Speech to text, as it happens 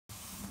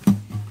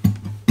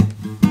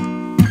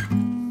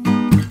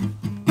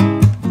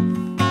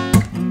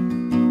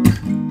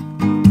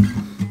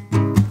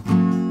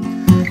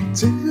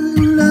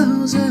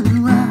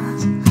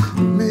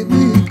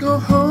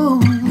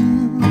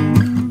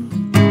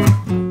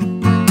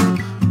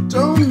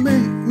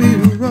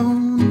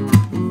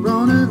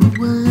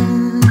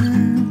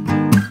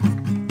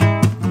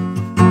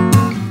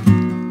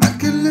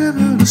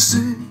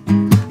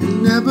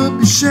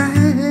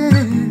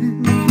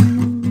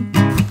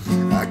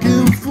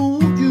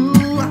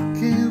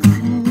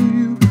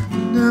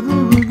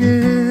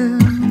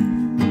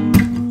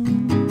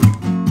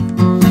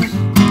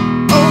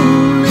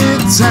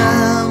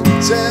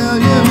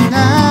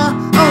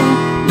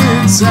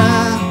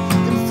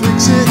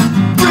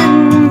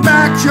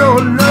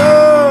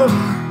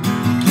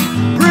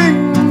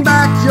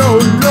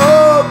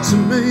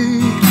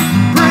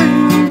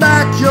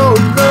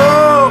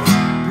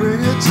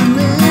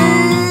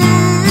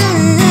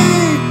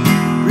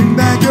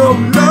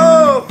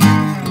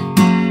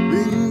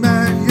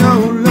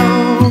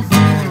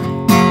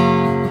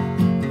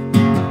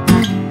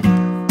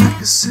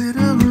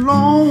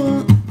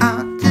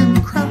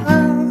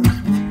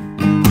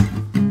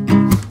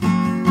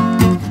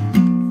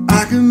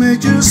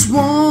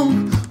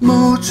want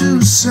more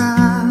to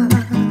sign.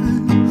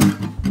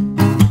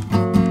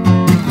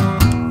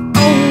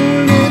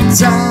 Only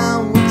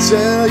time will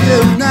tell you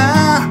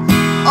now.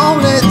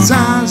 Only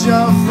time's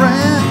your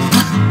friend.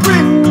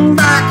 Bring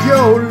back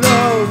your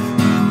love.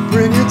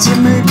 Bring it to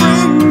me.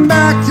 Bring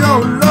back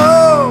your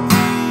love.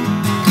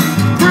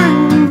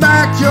 Bring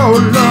back your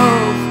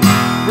love.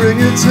 Bring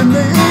it to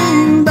me.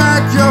 Bring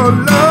back your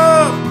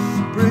love.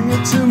 Bring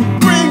it to me.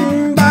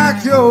 Bring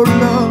back your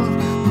love.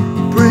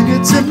 Bring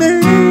it to me.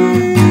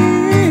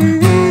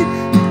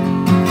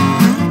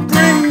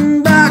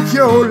 Bring back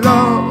your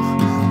love.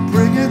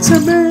 Bring it to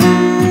me.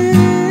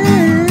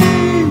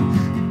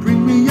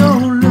 Bring me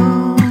your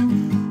love.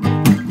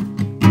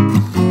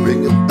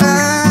 Bring it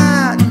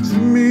back to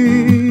me.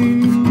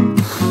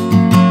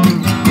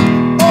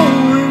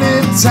 Only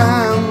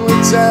time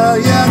will tell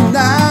you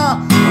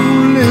now.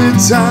 Only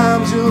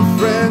time's your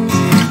friend.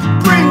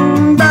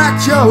 Bring back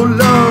your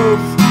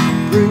love.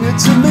 Bring it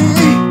to me.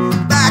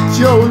 Back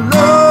your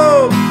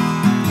love.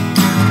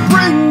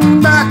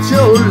 Bring back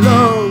your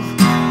love.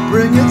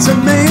 Bring it to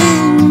me.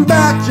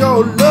 Back your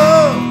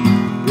love.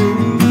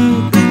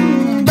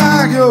 Bring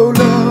back your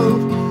love.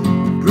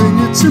 Bring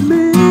it to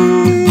me.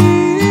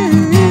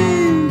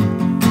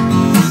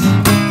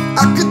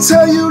 I could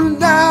tell you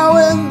now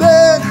and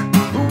then,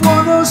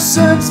 one who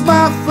sends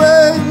my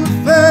favorite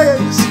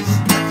face.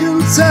 I can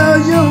tell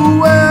you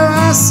where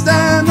I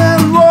stand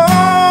and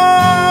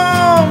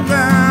roll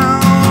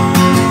down.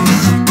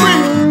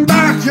 Bring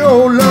back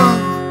your love.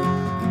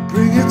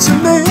 Bring it to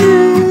me.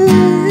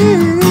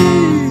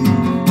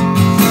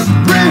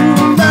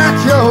 Bring back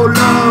your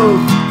love.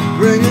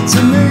 Bring it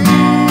to me.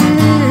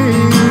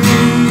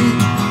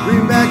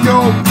 Bring back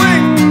your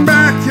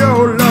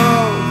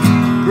love.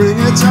 Bring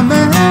it to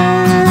me.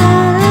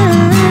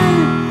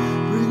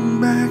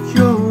 Bring back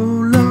your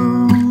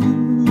love.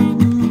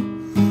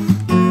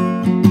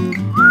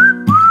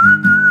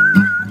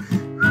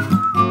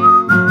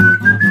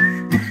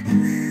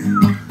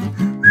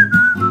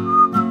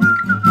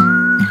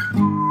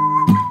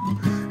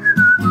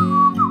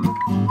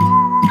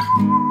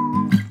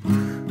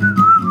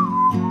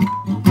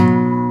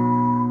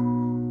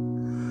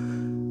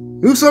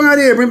 New song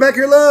idea, bring back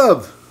your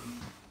love.